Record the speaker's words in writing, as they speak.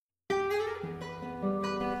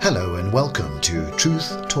Hello and welcome to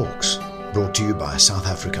Truth Talks, brought to you by South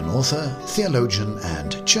African author, theologian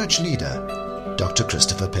and church leader, Dr.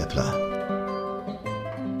 Christopher Peppler.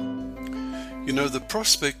 You know, the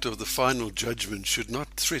prospect of the final judgment should not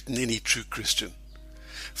threaten any true Christian,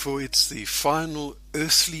 for it's the final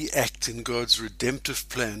earthly act in God's redemptive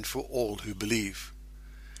plan for all who believe.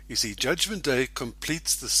 You see, Judgment Day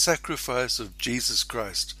completes the sacrifice of Jesus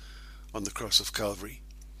Christ on the cross of Calvary.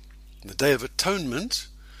 And the Day of Atonement,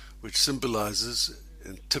 which symbolizes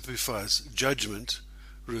and typifies judgment,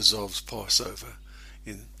 resolves Passover.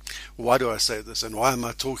 Why do I say this, and why am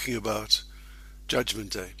I talking about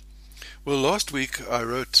Judgment Day? Well, last week I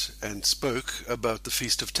wrote and spoke about the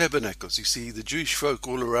Feast of Tabernacles. You see, the Jewish folk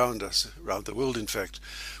all around us, around the world in fact,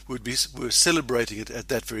 were celebrating it at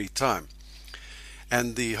that very time.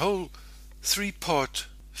 And the whole three-part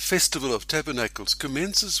Festival of Tabernacles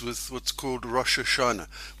commences with what's called Rosh Hashanah,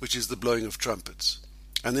 which is the blowing of trumpets.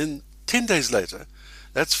 And then 10 days later,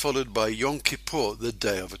 that's followed by Yom Kippur, the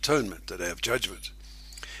Day of Atonement, the Day of Judgment.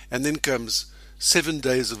 And then comes 7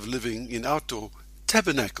 days of living in outdoor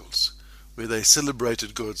tabernacles, where they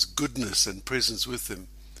celebrated God's goodness and presence with them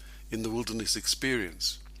in the wilderness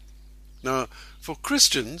experience. Now, for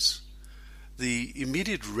Christians, the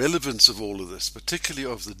immediate relevance of all of this, particularly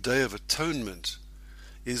of the Day of Atonement,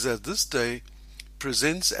 is that this day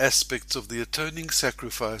presents aspects of the atoning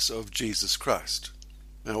sacrifice of Jesus Christ.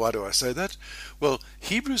 Now, why do I say that? Well,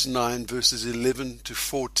 Hebrews 9 verses 11 to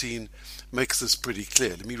 14 makes this pretty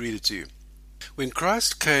clear. Let me read it to you. When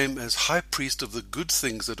Christ came as high priest of the good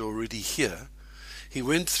things that are already here, he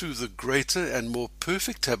went through the greater and more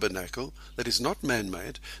perfect tabernacle that is not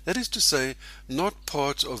man-made, that is to say, not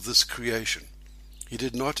part of this creation. He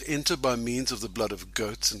did not enter by means of the blood of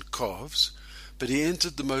goats and calves, but he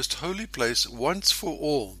entered the most holy place once for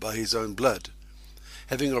all by his own blood,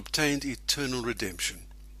 having obtained eternal redemption.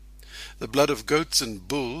 The blood of goats and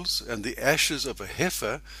bulls and the ashes of a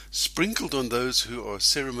heifer sprinkled on those who are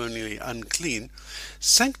ceremonially unclean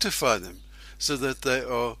sanctify them so that they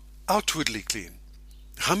are outwardly clean.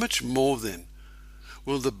 How much more then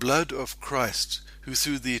will the blood of Christ, who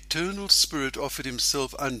through the eternal Spirit offered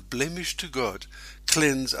himself unblemished to God,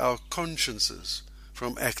 cleanse our consciences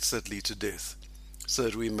from acts that lead to death, so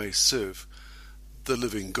that we may serve the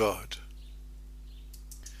living God?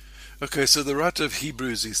 Okay, so the writer of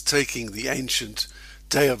Hebrews is taking the ancient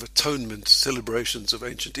Day of Atonement celebrations of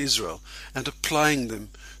ancient Israel and applying them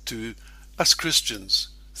to us Christians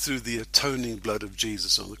through the atoning blood of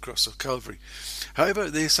Jesus on the cross of Calvary. However,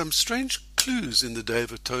 there are some strange clues in the Day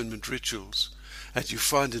of Atonement rituals that you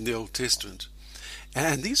find in the Old Testament.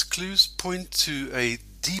 And these clues point to a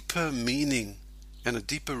deeper meaning and a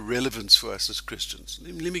deeper relevance for us as Christians.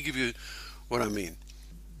 Let me give you what I mean.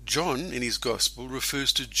 John, in his Gospel,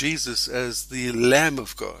 refers to Jesus as the Lamb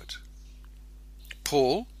of God.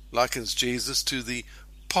 Paul likens Jesus to the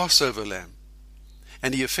Passover Lamb,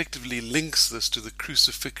 and he effectively links this to the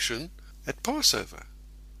crucifixion at Passover,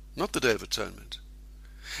 not the Day of Atonement.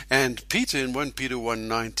 And Peter in 1 Peter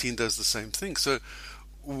 1:19 does the same thing. So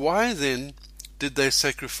why then did they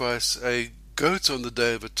sacrifice a goat on the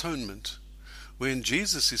Day of Atonement when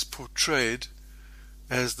Jesus is portrayed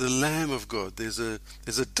as the Lamb of God? There's a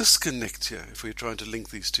disconnect here if we're trying to link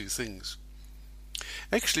these two things.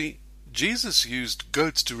 Actually, Jesus used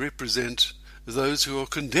goats to represent those who are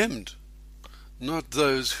condemned, not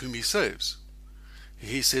those whom he saves.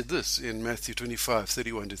 He said this in Matthew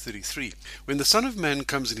 25:31 to 33. When the Son of Man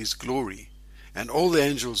comes in his glory, and all the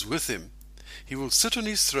angels with him, he will sit on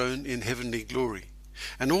his throne in heavenly glory.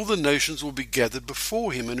 And all the nations will be gathered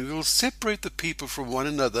before him, and he will separate the people from one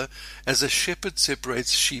another as a shepherd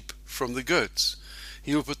separates sheep from the goats.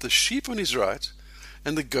 He will put the sheep on his right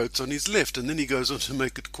and the goats on his left. And then he goes on to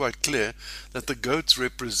make it quite clear that the goats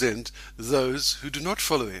represent those who do not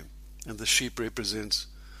follow him, and the sheep represents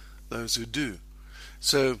those who do.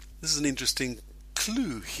 So this is an interesting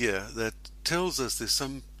clue here that tells us there's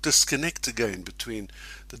some disconnect again between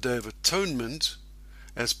the Day of Atonement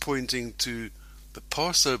as pointing to the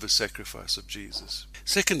Passover sacrifice of Jesus.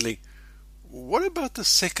 Secondly, what about the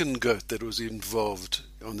second goat that was involved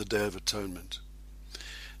on the Day of Atonement?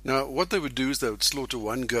 Now, what they would do is they would slaughter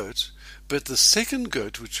one goat, but the second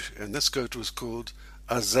goat, and this goat was called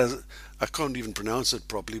Azazel, I can't even pronounce it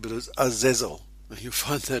properly, but it's Azazel. You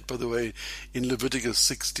find that, by the way, in Leviticus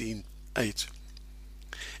 16:8.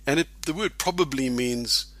 And the word probably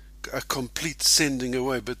means a complete sending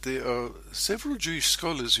away, but there are several Jewish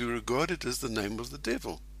scholars who regard it as the name of the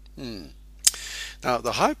devil. Now,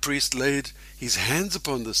 the high priest laid his hands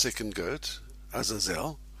upon the second goat,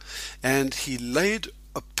 Azazel, and he laid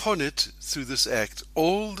upon it through this act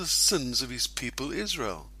all the sins of his people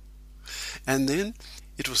Israel. And then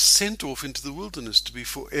it was sent off into the wilderness to be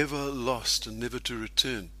forever lost and never to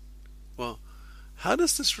return. Well, how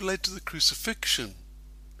does this relate to the crucifixion?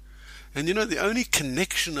 And the only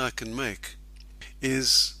connection I can make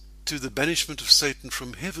is to the banishment of Satan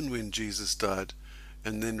from heaven when Jesus died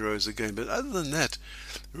and then rose again. But other than that,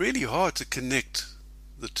 really hard to connect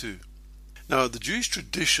the two. Now, the Jewish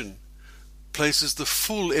tradition places the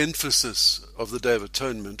full emphasis of the Day of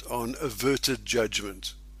Atonement on averted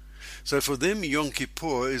judgment. So for them, Yom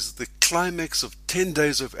Kippur is the climax of 10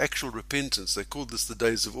 days of actual repentance. They call this the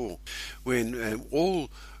Days of Awe, when all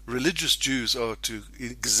religious Jews are to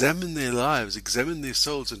examine their lives, examine their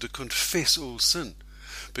souls, and to confess all sin.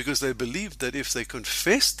 Because they believed that if they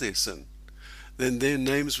confessed their sin, then their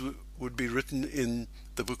names would be written in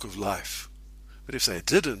the book of life. But if they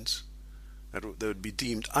didn't, they would be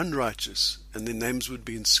deemed unrighteous, and their names would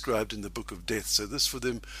be inscribed in the book of death. So this for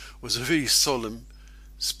them was a very solemn,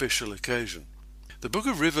 special occasion. The book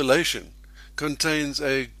of Revelation contains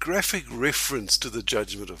a graphic reference to the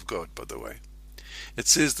judgment of God, by the way. It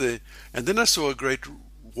says there, "And then I saw a great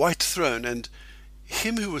white throne, and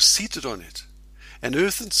him who was seated on it. And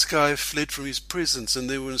earth and sky fled from his presence, and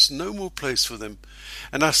there was no more place for them.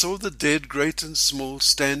 And I saw the dead, great and small,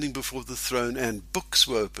 standing before the throne, and books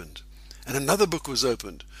were opened. And another book was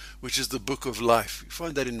opened, which is the book of life." You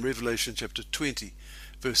find that in Revelation chapter 20,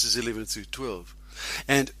 verses 11 through 12.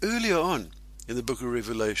 And earlier on in the book of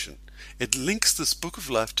Revelation, it links this book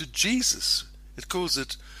of life to Jesus. It calls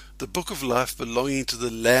it the book of life belonging to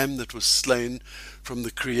the Lamb that was slain from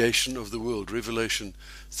the creation of the world. Revelation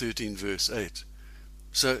 13, verse 8.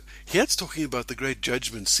 So here it's talking about the great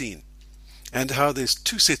judgment scene and how there's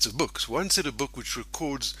two sets of books. One set of book which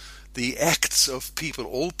records the acts of people,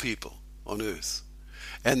 all people on earth.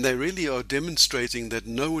 And they really are demonstrating that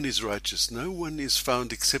no one is righteous, no one is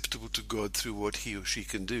found acceptable to God through what he or she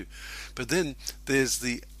can do. But then there's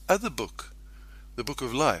the other book, the book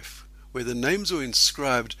of life, where the names are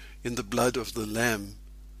inscribed in the blood of the Lamb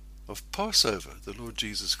of Passover, the Lord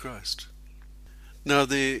Jesus Christ. Now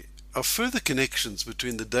there are further connections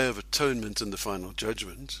between the Day of Atonement and the final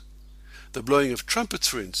judgment. The blowing of trumpets,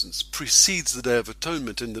 for instance, precedes the Day of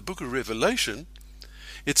Atonement. In the book of Revelation,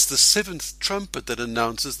 it's the seventh trumpet that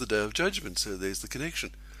announces the Day of Judgment. So there's the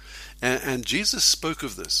connection. And Jesus spoke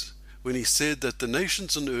of this when he said that the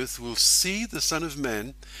nations on earth will see the Son of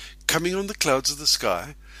Man coming on the clouds of the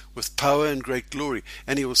sky with power and great glory.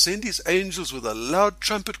 And he will send his angels with a loud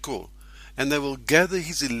trumpet call, and they will gather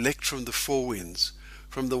his elect from the four winds,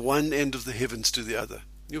 from the one end of the heavens to the other.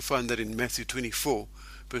 You'll find that in Matthew 24,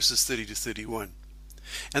 verses 30 to 31.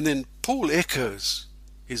 And then Paul echoes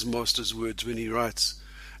his master's words when he writes,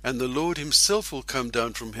 "And the Lord himself will come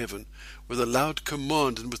down from heaven with a loud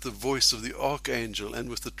command, and with the voice of the archangel, and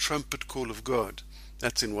with the trumpet call of God."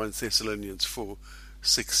 That's in 1 Thessalonians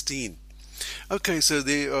 4:16. Okay, so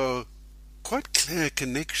there are quite clear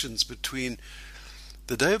connections between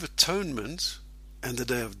the Day of Atonement and the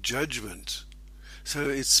Day of Judgment. So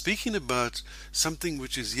it's speaking about something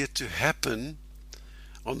which is yet to happen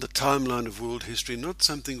on the timeline of world history, not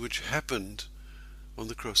something which happened on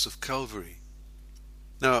the cross of Calvary.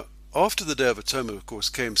 Now, after the Day of Atonement, of course,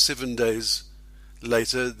 came 7 days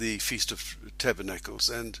later the Feast of Tabernacles,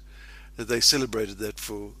 and they celebrated that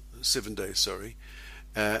for 7 days,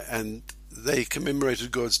 and they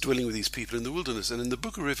commemorated God's dwelling with his people in the wilderness. And in the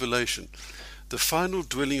book of Revelation, the final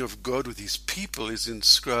dwelling of God with his people is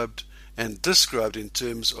inscribed and described in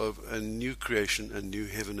terms of a new creation, a new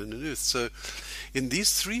heaven and an earth. So in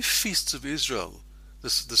these three feasts of Israel,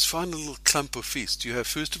 this final little clump of feasts, you have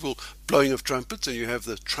first of all blowing of trumpets, and you have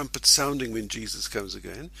the trumpet sounding when Jesus comes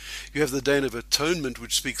again. You have the Day of Atonement,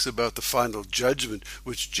 which speaks about the final judgment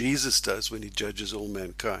which Jesus does when he judges all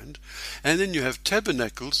mankind. And then you have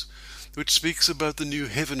Tabernacles, which speaks about the new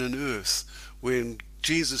heaven and earth when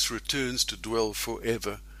Jesus returns to dwell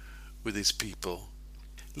forever with his people.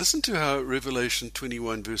 Listen to how Revelation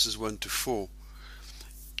 21 verses 1 to 4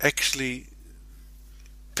 actually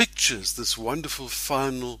pictures this wonderful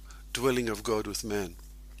final dwelling of God with man.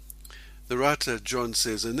 The writer John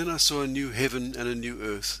says, "And then I saw a new heaven and a new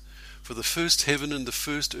earth, for the first heaven and the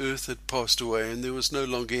first earth had passed away, and there was no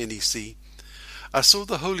longer any sea. I saw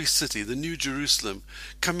the holy city, the new Jerusalem,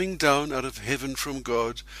 coming down out of heaven from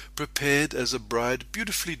God, prepared as a bride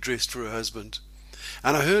beautifully dressed for her husband.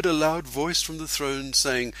 And I heard a loud voice from the throne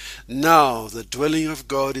saying, 'Now the dwelling of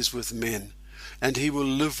God is with men, and he will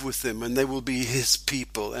live with them, and they will be his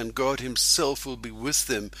people, and God himself will be with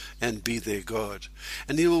them and be their God.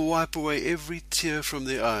 And he will wipe away every tear from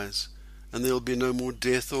their eyes, and there will be no more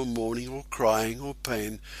death or mourning or crying or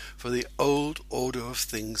pain, for the old order of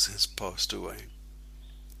things has passed away.'"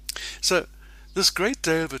 So this great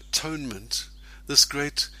day of atonement, this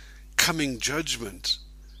great coming judgment,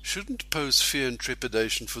 shouldn't pose fear and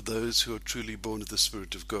trepidation for those who are truly born of the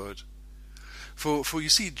Spirit of God. For you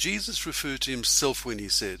see, Jesus referred to himself when he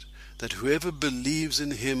said that whoever believes in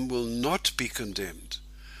him will not be condemned,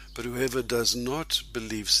 but whoever does not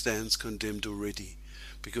believe stands condemned already,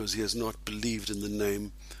 because he has not believed in the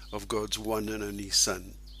name of God's one and only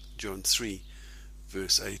Son. John 3,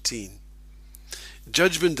 verse 18.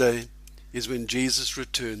 Judgment Day is when Jesus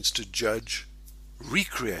returns to judge,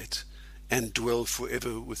 recreate, and dwell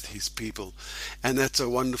forever with his people. And that's a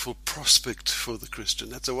wonderful prospect for the Christian.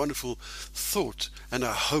 That's a wonderful thought and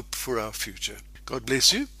a hope for our future. God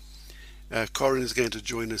bless you. Corin is going to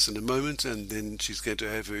join us in a moment, and then she's going to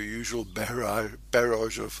have her usual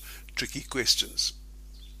barrage of tricky questions.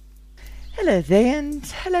 Hello there, and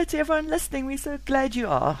hello to everyone listening. We're so glad you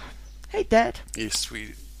are. Hey, Dad. Yes,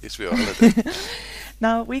 we are.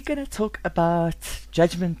 Now, we're going to talk about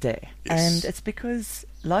Judgment Day. Yes. And it's because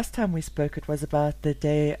last time we spoke, it was about the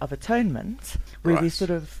Day of Atonement, where we Right. sort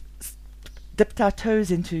of dipped our toes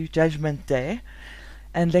into Judgment Day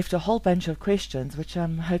and left a whole bunch of questions, which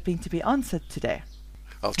I'm hoping to be answered today.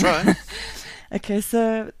 I'll try. Okay,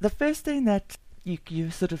 so the first thing that you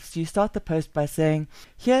start the post by saying,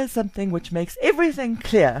 here's something which makes everything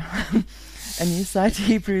clear. And you cite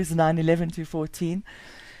Hebrews 9:11-14.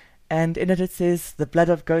 And in it says, the blood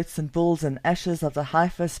of goats and bulls and ashes of the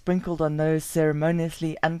heifer sprinkled on those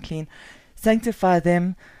ceremoniously unclean, sanctify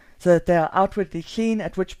them so that they are outwardly clean,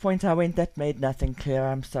 at which point I went, that made nothing clear.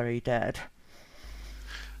 I'm sorry, Dad.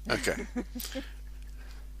 Okay.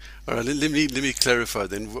 All right, let me clarify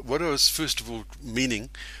then. What I was first of all meaning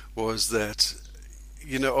was that,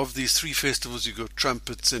 of these three festivals, you've got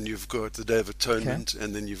trumpets and you've got the Day of Atonement,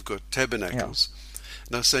 and then you've got tabernacles.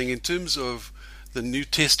 And I was saying, in terms of the New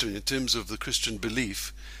Testament, in terms of the Christian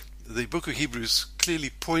belief, the book of Hebrews clearly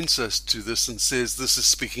points us to this and says this is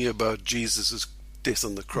speaking about Jesus' death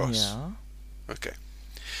on the cross. Yeah. Okay.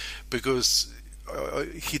 Because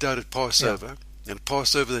he died at Passover, and at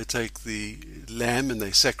Passover they take the lamb and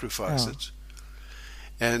they sacrifice it.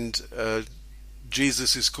 And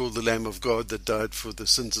Jesus is called the Lamb of God that died for the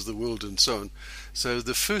sins of the world and so on. So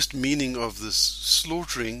the first meaning of this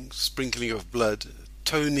slaughtering, sprinkling of blood,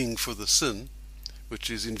 atoning for the sin, which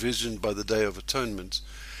is envisioned by the Day of Atonement,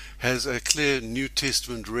 has a clear New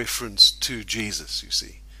Testament reference to Jesus, you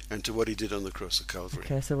see, and to what he did on the cross of Calvary.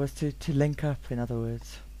 Okay, so it was to link up, in other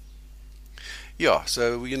words. Yeah,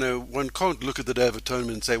 so, one can't look at the Day of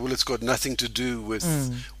Atonement and say, well, it's got nothing to do with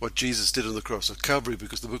what Jesus did on the cross of Calvary,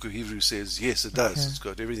 because the book of Hebrews says, yes, it does. Okay. It's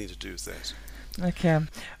got everything to do with that. Okay.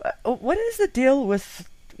 What is the deal with,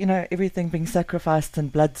 everything being sacrificed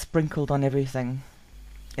and blood sprinkled on everything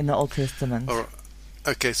in the Old Testament? All right.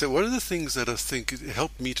 Okay, so one of the things that I think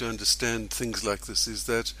helped me to understand things like this is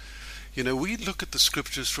that, we look at the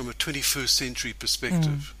scriptures from a 21st century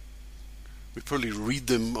perspective. We probably read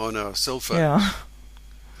them on our cell phone. Yeah.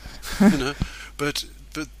 But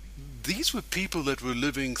these were people that were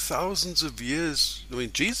living thousands of years. I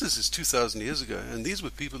mean, Jesus is 2,000 years ago, and these were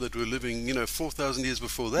people that were living, 4,000 years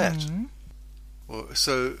before that.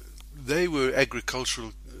 So they were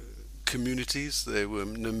agricultural communities. They were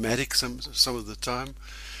nomadic some of the time.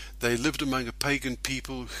 They lived among a pagan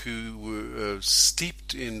people who were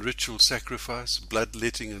steeped in ritual sacrifice,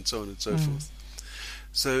 bloodletting, and so on and so forth.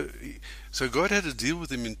 So God had to deal with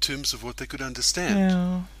them in terms of what they could understand.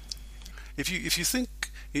 Yeah. If you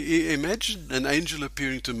think, imagine an angel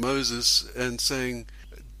appearing to Moses and saying,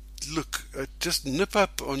 "Look, just nip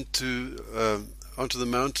up onto the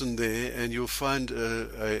mountain there, and you'll find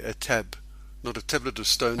a tab, not a tablet of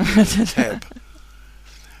stone, but a tab,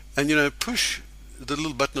 and push the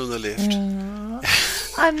little button on the left." Yeah.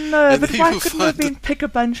 I know, but then why you'll couldn't it have find been pick a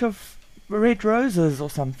bunch of red roses or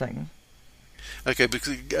something? Okay,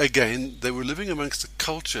 because again, they were living amongst a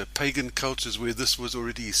culture, pagan cultures, where this was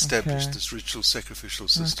already established, Okay. this ritual sacrificial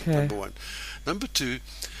system, Okay. number one. Number two,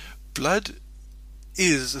 blood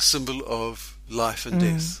is a symbol of life and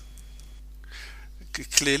death.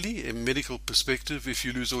 Clearly, in medical perspective, if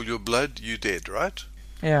you lose all your blood, you're dead, right?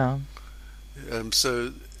 Yeah.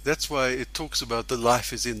 So that's why it talks about the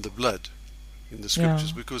life is in the blood in the scriptures,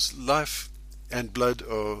 Yeah. because life and blood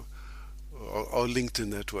are linked in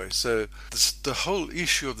that way. So the whole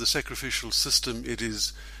issue of the sacrificial system, it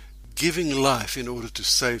is giving life in order to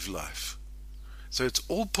save life. So it's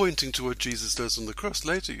all pointing to what Jesus does on the cross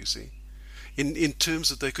later, you see, in terms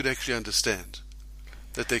that they could actually understand,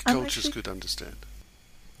 that their cultures could understand.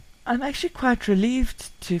 I'm actually quite relieved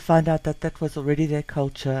to find out that that was already their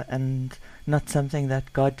culture and not something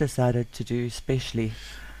that God decided to do specially.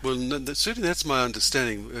 Well, no, certainly that's my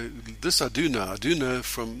understanding. This I do know. I do know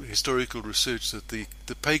from historical research that the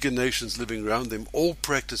pagan nations living around them all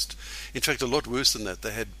practiced, in fact, a lot worse than that.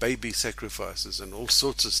 They had baby sacrifices and all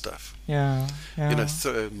sorts of stuff. Yeah. You know,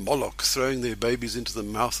 Moloch throwing their babies into the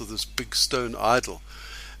mouth of this big stone idol.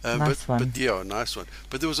 Nice one. But yeah, nice one.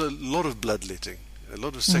 But there was a lot of bloodletting, a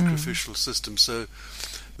lot of sacrificial systems. So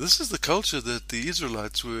this is the culture that the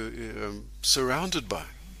Israelites were surrounded by.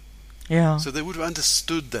 Yeah. So they would have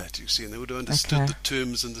understood that, you see, and they would have understood the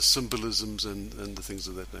terms and the symbolisms and the things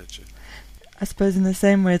of that nature. I suppose in the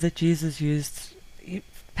same way that Jesus used,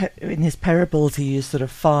 in his parables, he used sort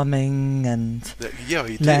of farming and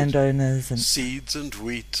he landowners did. and seeds and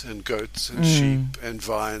wheat and goats and sheep and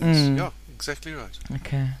vines. Yeah, exactly right.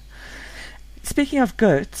 Okay. Speaking of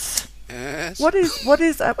goats, yes. what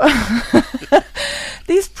is up?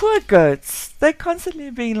 These poor goats, they're constantly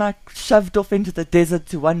being like shoved off into the desert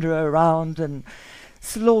to wander around and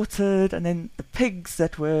slaughtered, and then the pigs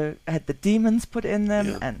that had the demons put in them.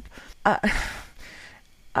 Yeah. And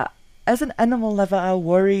as an animal lover, I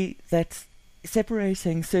worry that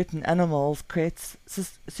separating certain animals creates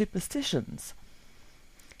superstitions.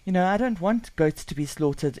 You know, I don't want goats to be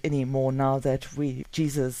slaughtered anymore now that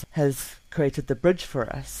Jesus has created the bridge for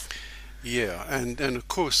us. Yeah, and of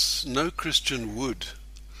course no Christian would,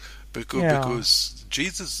 because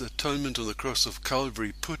Jesus' atonement on the cross of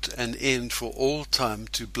Calvary put an end for all time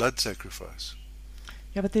to blood sacrifice.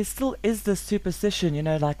 Yeah, but there still is this superstition, you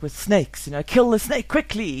know, like with snakes, you know, kill the snake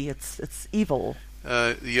quickly, it's evil.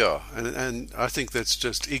 And I think that's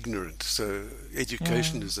just ignorant, so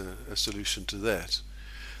education is a solution to that.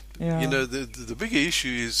 Yeah. You know, the bigger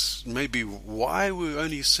issue is maybe why were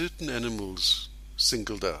only certain animals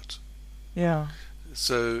singled out? Yeah.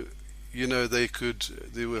 So, you know, there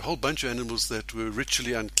were a whole bunch of animals that were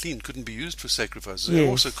ritually unclean, couldn't be used for sacrifices. They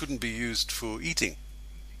also couldn't be used for eating.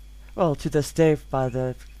 Well, to this day by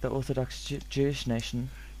the Orthodox Jewish nation.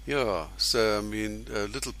 Yeah, so, I mean,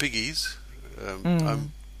 little piggies,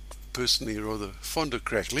 I'm personally rather fond of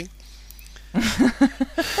crackling.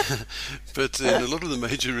 But in a lot of the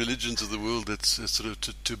major religions of the world, it's sort of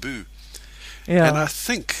taboo. Yeah. And I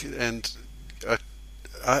think,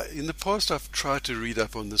 in the past I've tried to read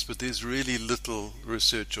up on this, but there's really little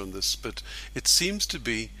research on this. But it seems to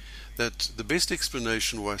be that the best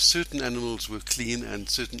explanation why certain animals were clean and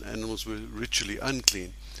certain animals were ritually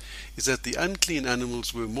unclean is that the unclean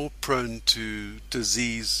animals were more prone to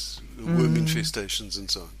disease, worm infestations and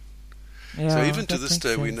so on. Yeah, so even to this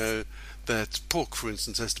day sense. We know that pork, for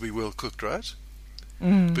instance, has to be well cooked, right?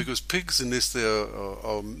 Because pigs, unless they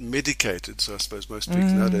are medicated, so I suppose most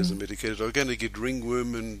pigs nowadays are medicated, are going to get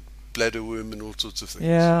ringworm and bladder worm and all sorts of things.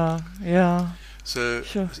 Yeah. So,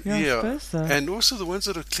 sure. I suppose so. And also the ones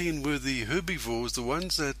that are clean were the herbivores, the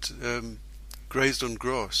ones that grazed on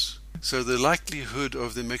grass. So the likelihood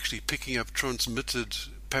of them actually picking up transmitted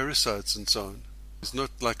parasites and so on is not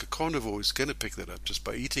like a carnivore who's going to pick that up just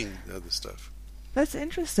by eating the other stuff. That's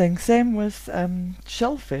interesting. Same with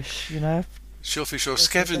shellfish, you know. Shellfish are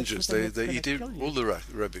scavengers. They eat all the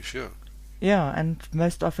rubbish, Yeah, and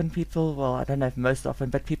most often people, well, I don't know if most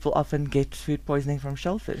often, but people often get food poisoning from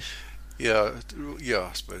shellfish. Yeah,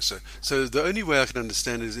 I suppose so. So the only way I can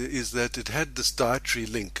understand is that it had this dietary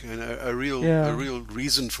link and a real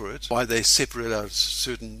reason for it, why they separate out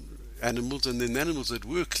certain animals, and then the animals that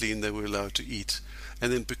were clean they were allowed to eat.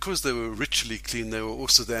 And then because they were ritually clean, they were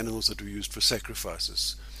also the animals that were used for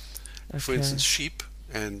sacrifices. Okay. For instance, sheep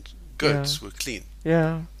and goats were clean.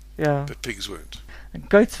 Yeah. But pigs weren't. And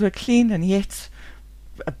goats were clean and yet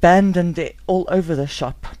abandoned all over the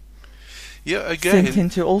shop. Yeah, again. Sent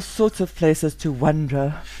into all sorts of places to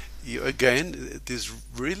wander. Yeah, again, there's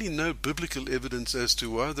really no biblical evidence as to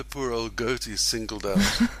why the poor old goat is singled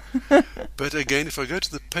out. But again, if I go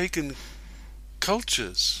to the pagan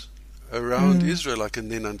cultures around Israel, I can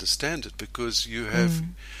then understand it, because you have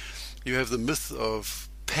the myth of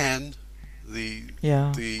Pan, the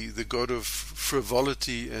god of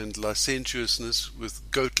frivolity and licentiousness with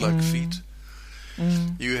goat-like feet.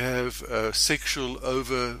 You have sexual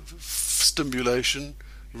overstimulation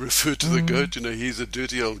referred to the goat. You know, he's a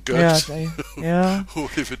dirty old goat. Yeah, or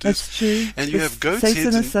whatever it that's is. true. And you have goat's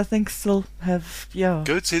Satanists, heads. I think, still have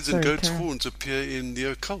goat's heads and goat's horns appear in the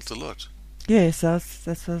occult a lot. Yes, that's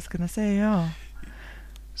what I was going to say. Yeah.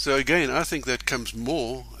 So again, I think that comes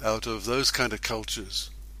more out of those kind of cultures.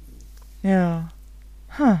 Yeah.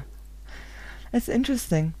 Huh. That's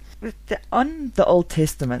interesting. On the Old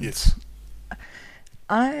Testament, yes.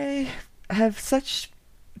 I have such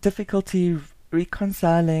difficulty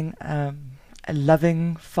reconciling a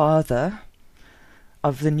loving father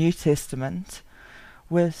of the New Testament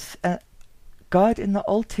with God in the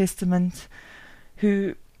Old Testament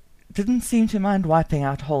who didn't seem to mind wiping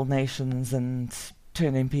out whole nations and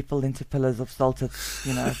turning people into pillars of salt,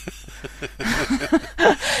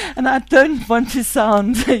 And I don't want to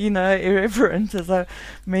sound, irreverent, as I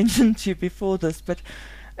mentioned to you before this, but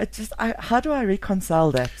it just, how do I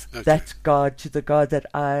reconcile that God to the God that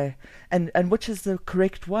and which is the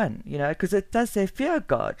correct one, because it does say fear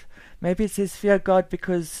God. Maybe it says fear God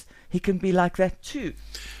because he can be like that too.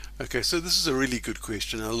 Okay, so this is a really good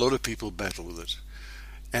question. A lot of people battle with it.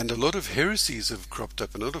 And a lot of heresies have cropped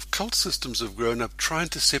up, and a lot of cult systems have grown up trying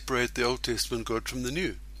to separate the Old Testament God from the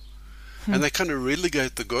New. And they kind of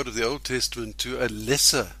relegate the God of the Old Testament to a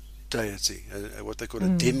lesser deity, what they call a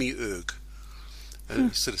demiurge,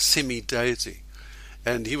 a sort of semi-deity.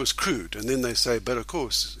 And he was crude. And then they say, but of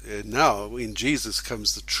course, now in Jesus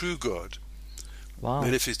comes the true God. Wow.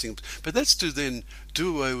 Manifesting. But that's to then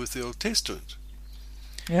do away with the Old Testament.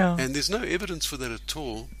 Yeah. And there's no evidence for that at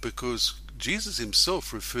all, because Jesus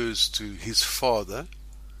himself refers to his Father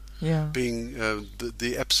being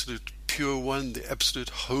the absolute pure one, the absolute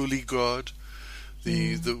holy God,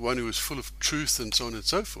 the one who is full of truth, and so on and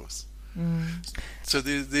so forth. So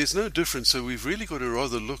there's no difference. So we've really got to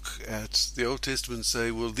rather look at the Old Testament and say,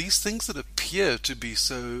 well, these things that appear to be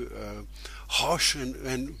so harsh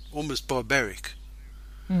and almost barbaric,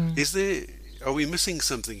 are we missing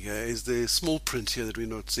something here? Is there small print here that we're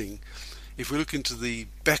not seeing? If we look into the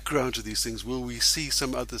background of these things, will we see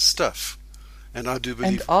some other stuff? And I do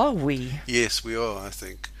believe... And are we? Yes, we are, I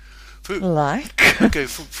think. Okay,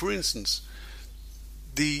 for instance,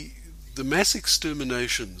 the mass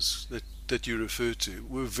exterminations that you refer to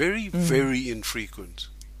were very, very infrequent.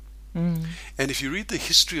 And if you read the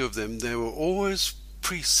history of them, they were always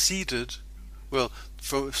preceded... Well,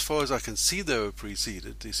 as far as I can see, they were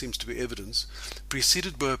preceded. There seems to be evidence.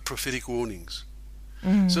 Preceded by prophetic warnings.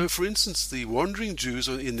 So, for instance, the wandering Jews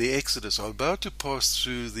in the Exodus are about to pass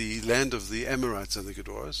through the land of the Amorites, I think it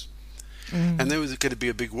was, and there was going to be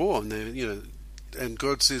a big war on there, and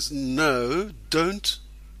God says, no, don't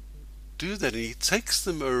do that, and he takes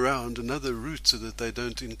them around another route so that they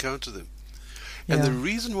don't encounter them. And the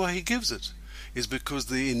reason why he gives it is because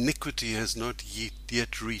the iniquity has not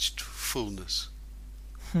yet reached fullness.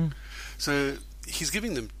 So he's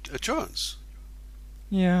giving them a chance.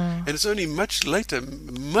 Yeah. And it's only much later,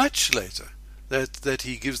 that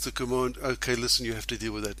he gives the command, okay, listen, you have to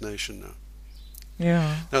deal with that nation now.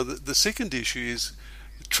 Yeah. Now, the second issue is,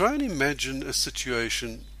 try and imagine a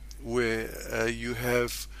situation where you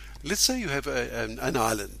have, let's say you have an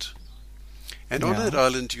island. And on that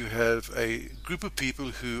island you have a group of people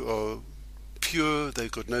who are pure,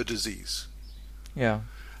 they've got no disease. Yeah.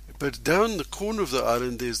 But down the corner of the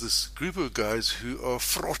island there's this group of guys who are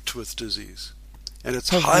fraught with disease. And it's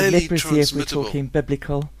highly leprosy, transmittable. if we're talking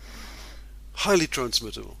biblical. Highly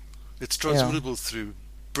transmittable. It's transmittable through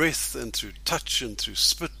breath and through touch and through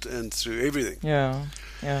spit and through everything. Yeah.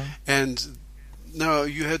 And now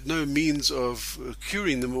you had no means of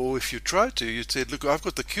curing them, or if you tried to, you said, look, I've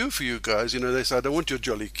got the cure for you guys. They say, I don't want your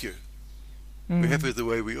jolly cure. We're happy with the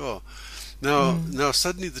way we are. Now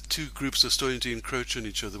suddenly the two groups are starting to encroach on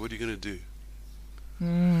each other. What are you going to do?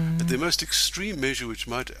 But the most extreme measure which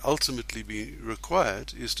might ultimately be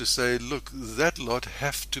required is to say, look, that lot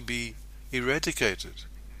have to be eradicated.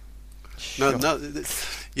 Sure. Now,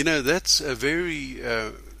 that's a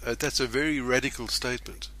very radical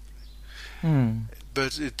statement.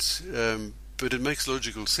 But it makes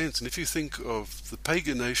logical sense. And if you think of the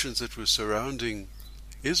pagan nations that were surrounding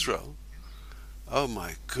Israel, oh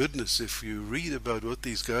my goodness, if you read about what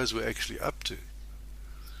these guys were actually up to,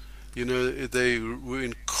 they were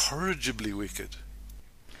incorrigibly wicked.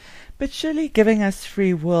 But surely giving us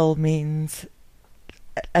free will means,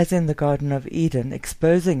 as in the Garden of Eden,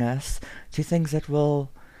 exposing us to things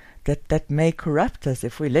that may corrupt us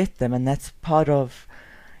if we let them, and that's part of,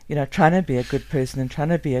 trying to be a good person and trying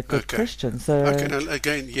to be a good Christian. So now again,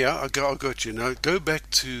 I got you. Now go back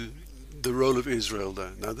to the role of Israel,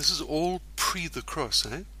 though. Now this is all pre the cross,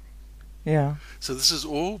 eh? Yeah. So this is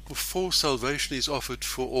all before salvation is offered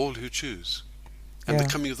for all who choose, and the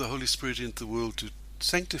coming of the Holy Spirit into the world to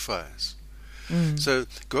sanctify us. So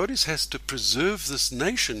God has to preserve this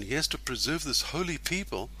nation. He has to preserve this holy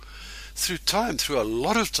people through a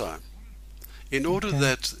lot of time, in order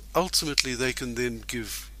that ultimately they can then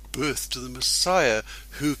give birth to the Messiah,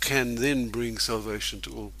 who can then bring salvation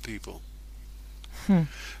to all people.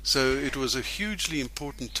 So it was a hugely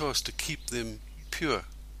important task to keep them pure.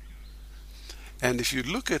 And if you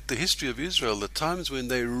look at the history of Israel, the times when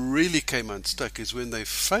they really came unstuck is when they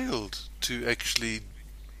failed to actually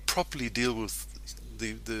properly deal with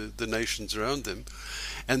the nations around them.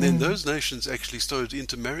 And then those nations actually started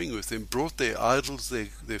intermarrying with them, brought their idols,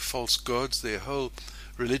 their false gods, their whole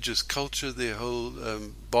religious culture, their whole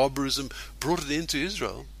barbarism, brought it into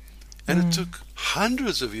Israel. And it took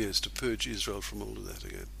hundreds of years to purge Israel from all of that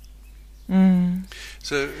again.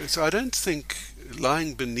 So I don't think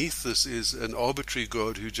lying beneath this is an arbitrary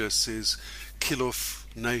God who just says, kill off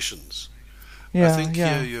nations. I think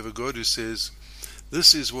here you have a God who says,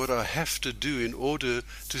 this is what I have to do in order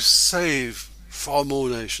to save far more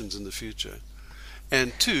nations in the future.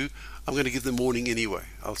 And two, I'm going to give them warning anyway.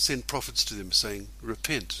 I'll send prophets to them saying,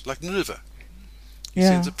 repent, like Nineveh. He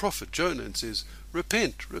sends a prophet, Jonah, and says,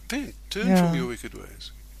 repent, turn from your wicked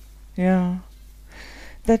ways. Yeah.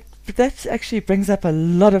 That actually brings up a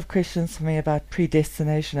lot of questions for me about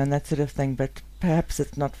predestination and that sort of thing, but perhaps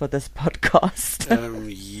it's not for this podcast.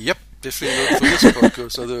 Yep, definitely not for this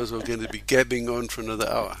podcast, otherwise we're going to be gabbing on for another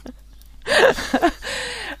hour.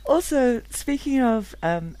 Also, speaking of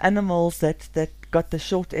animals that got the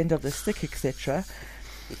short end of the stick, etc.,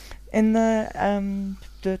 in the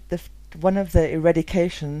one of the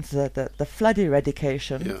eradications, the flood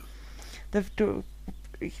eradication,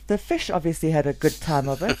 the fish obviously had a good time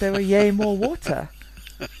of it. There were yay more water.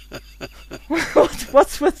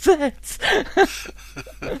 What's with that?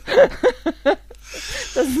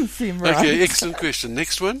 Doesn't seem right. Okay, excellent question.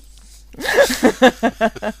 Next one.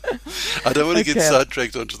 I don't want to get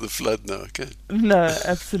sidetracked onto the flood now, okay? No,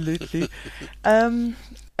 absolutely.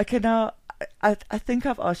 Okay, now, I think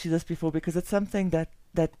I've asked you this before because it's something that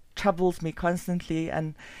troubles me constantly,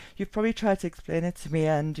 and you've probably tried to explain it to me,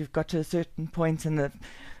 and you've got to a certain point and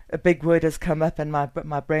a big word has come up and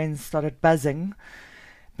my brain started buzzing.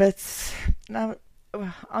 But now,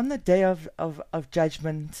 on the day of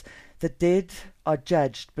judgment, the dead are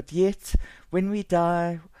judged, but yet when we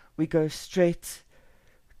die, we go straight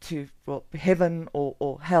to heaven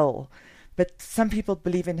or hell. But some people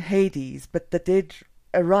believe in Hades, but the dead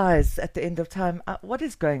arise at the end of time. What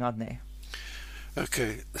is going on there?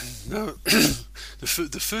 Okay, now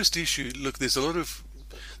the first issue. Look, there's a lot of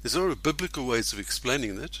biblical ways of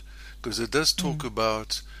explaining it, because it does talk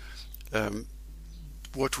about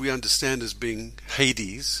what we understand as being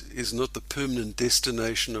Hades is not the permanent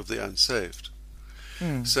destination of the unsaved.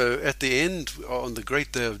 So at the end, on the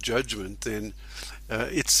great day of judgment, then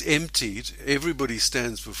it's emptied. Everybody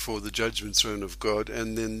stands before the judgment throne of God,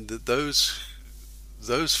 and then those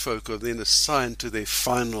folk are then assigned to their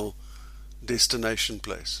final destination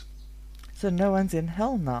place. So no one's in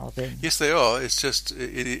hell now, then? Yes, they are. It's just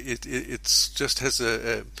it's just has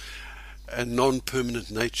a non-permanent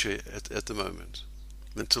nature at the moment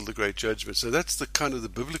until the great judgment. So that's the kind of the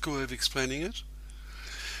biblical way of explaining it.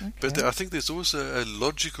 Okay. But I think there's also a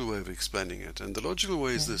logical way of explaining it, and the logical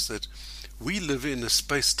way is this: that we live in a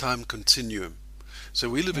space-time continuum. So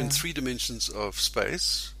we live in 3 dimensions of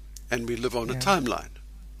space, and we live on a timeline.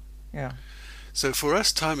 Yeah. So for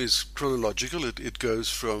us, time is chronological. It goes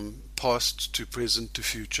from past to present to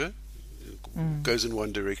future. It goes in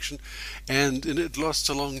one direction, and it lasts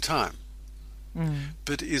a long time.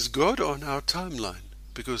 But is God on our timeline?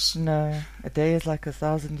 Because no, a day is like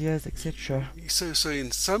 1,000 years, etc. So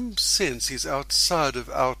in some sense, he's outside of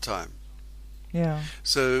our time. Yeah.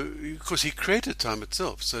 So, because he created time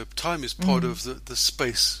itself, so time is part of the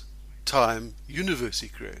space-time universe he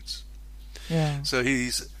creates. Yeah. So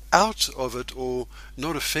he's out of it or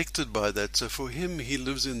not affected by that. So for him, he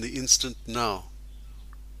lives in the instant now.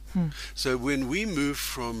 So when we move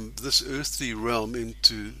from this earthly realm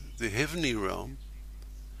into the heavenly realm,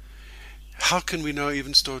 how can we now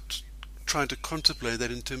even start trying to contemplate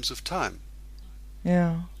that in terms of time?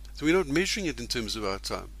 Yeah. So we're not measuring it in terms of our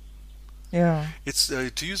time. Yeah. It's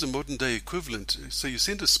to use a modern day equivalent. So you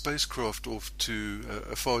send a spacecraft off to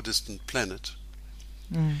a far distant planet,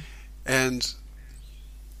 and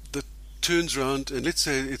that turns around, and let's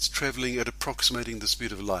say it's traveling at approximating the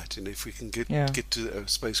speed of light. And if we can get to a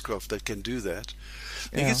spacecraft that can do that,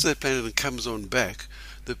 it gets to that planet and comes on back.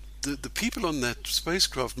 The people on that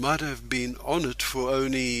spacecraft might have been on it for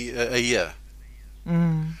only a year.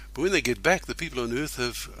 But when they get back, the people on Earth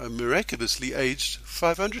have miraculously aged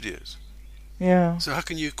 500 years. Yeah. So how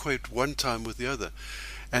can you equate one time with the other?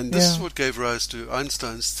 And this is what gave rise to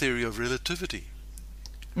Einstein's theory of relativity.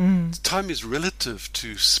 Time is relative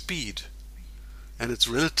to speed, and it's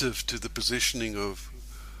relative to the positioning of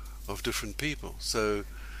different people. So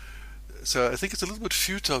I think it's a little bit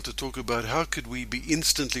futile to talk about how could we be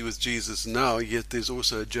instantly with Jesus now, yet there's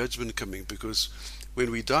also a judgment coming, because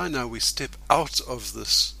when we die now, we step out of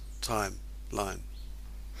this timeline.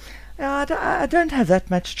 Yeah, I don't have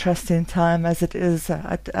that much trust in time as it is.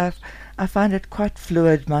 I I find it quite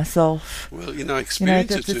fluid myself. Well,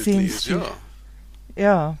 experience it certainly is, yeah.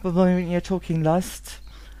 Yeah, but when you're talking last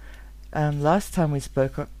time we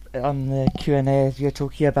spoke on the Q&A, you're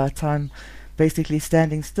talking about time basically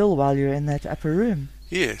standing still while you're in that upper room.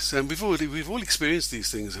 Yes, and we've all experienced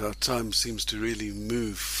these things, how time seems to really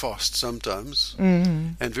move fast sometimes,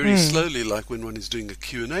 and very slowly, like when one is doing a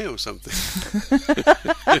Q&A or something.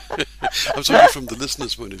 I'm talking from the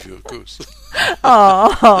listener's point of view, of course.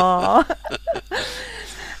 Aww.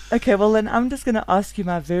 Okay, well then I'm just going to ask you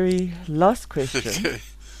my very last question,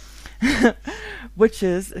 which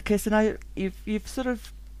is, okay, so now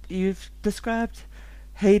you've described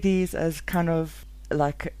Hades as kind of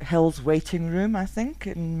like hell's waiting room, I think,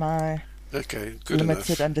 in my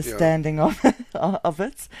limited understanding of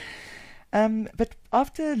it. But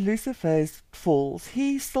after Lucifer falls,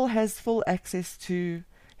 he still has full access to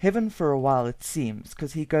heaven for a while, it seems,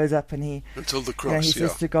 because he goes up and he until the cross. He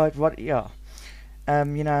says to God, "What? Yeah."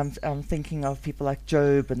 I'm thinking of people like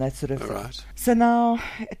Job and that sort of thing. Right. So now,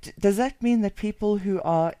 does that mean that people who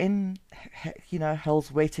are in,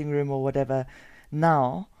 hell's waiting room or whatever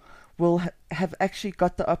now will have actually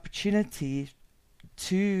got the opportunity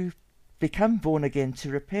to become born again, to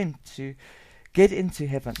repent, to get into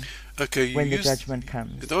heaven when the judgment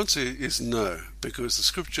comes? The answer is no, because the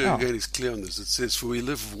scripture again is clear on this. It says, "For we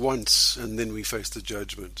live once and then we face the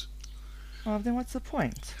judgment." Well, then what's the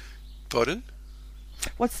point? Pardon?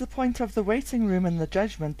 What's the point of the waiting room and the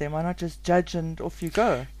judgment then? Why not just judge and off you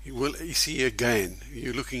go? Well, you see, again,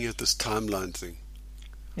 you're looking at this timeline thing.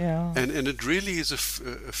 Yeah. And it really is a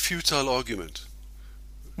futile argument.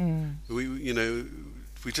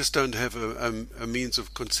 We just don't have a means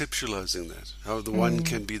of conceptualizing that, how the one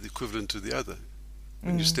can be the equivalent to the other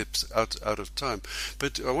when you step out of time.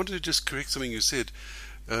 But I wanted to just correct something you said.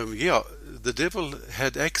 The devil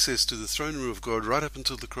had access to the throne room of God right up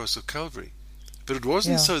until the cross of Calvary. But it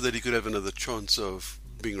wasn't so that he could have another chance of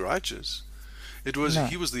being righteous. It was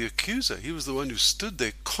He was the accuser. He was the one who stood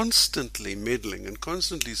there constantly meddling and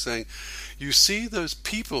constantly saying, "You see those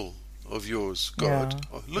people of yours, God,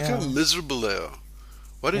 look how miserable they are.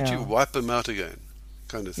 Why don't you wipe them out again?"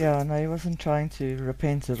 Kind of thing. Yeah, no, he wasn't trying to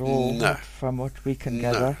repent at all, from what we can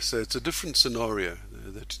gather. So it's a different scenario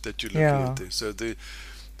that you're looking at there. So the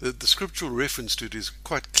scriptural reference to it is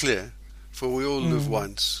quite clear, for we all live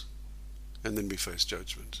once, and then we face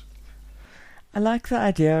judgment. I like the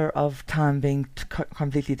idea of time being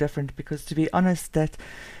completely different, because to be honest, that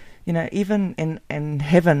even in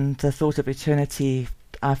heaven, the thought of eternity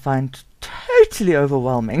I find totally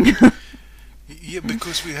overwhelming. Yeah,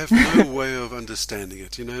 because we have no way of understanding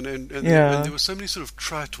it, and there were so many sort of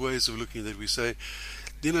trite ways of looking at it. We say,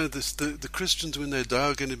 the Christians when they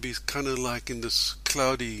die are going to be kind of like in this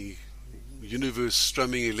cloudy universe,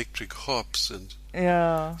 strumming electric harps and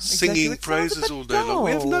singing praises all day long.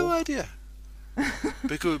 We have no idea.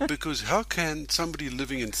 because how can somebody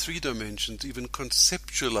living in 3 dimensions even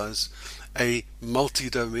conceptualize a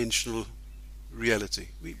multi-dimensional reality?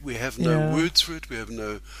 We have no words for it. We have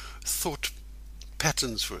no thought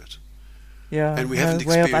patterns for it. Yeah, and we haven't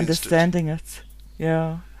way of experienced understanding it.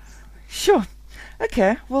 Yeah, sure.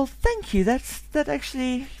 Okay, well, thank you. That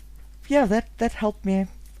actually, that helped me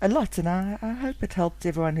a lot, and I hope it helped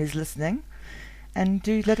everyone who's listening. And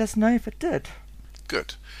do let us know if it did.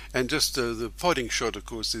 Good. And just the parting shot, of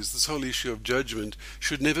course, is this whole issue of judgment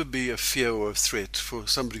should never be a fear or a threat for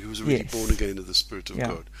somebody who's already born again of the Spirit of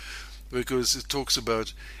God. Because it talks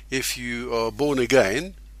about if you are born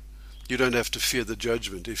again, you don't have to fear the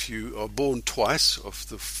judgment. If you are born twice, of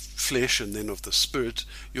the flesh and then of the Spirit,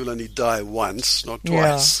 you'll only die once, not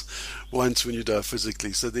twice. Once when you die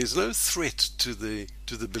physically. So there's no threat to the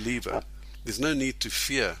believer. There's no need to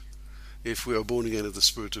fear if we are born again of the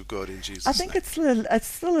Spirit of God in Jesus' I think name. it's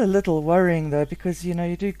still a little worrying, though, because you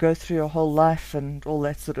do go through your whole life and all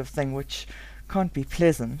that sort of thing, which can't be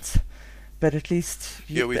pleasant. But at least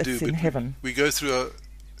it's in heaven. We go through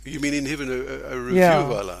you mean in heaven a review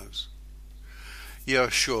of our lives? Yeah,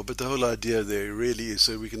 sure. But the whole idea there really is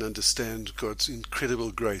so we can understand God's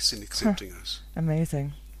incredible grace in accepting us.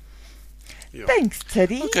 Amazing. Yeah. Thanks,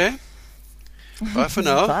 Teddy. Okay. Bye for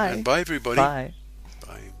now. Bye. And bye, everybody. Bye.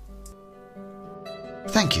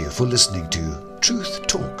 Thank you for listening to Truth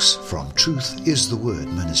Talks from Truth is the Word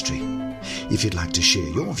Ministry. If you'd like to share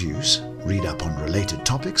your views, read up on related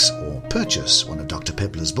topics, or purchase one of Dr.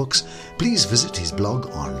 Pepler's books, please visit his blog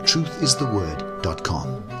on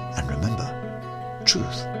truthistheword.com. And remember,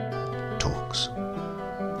 truth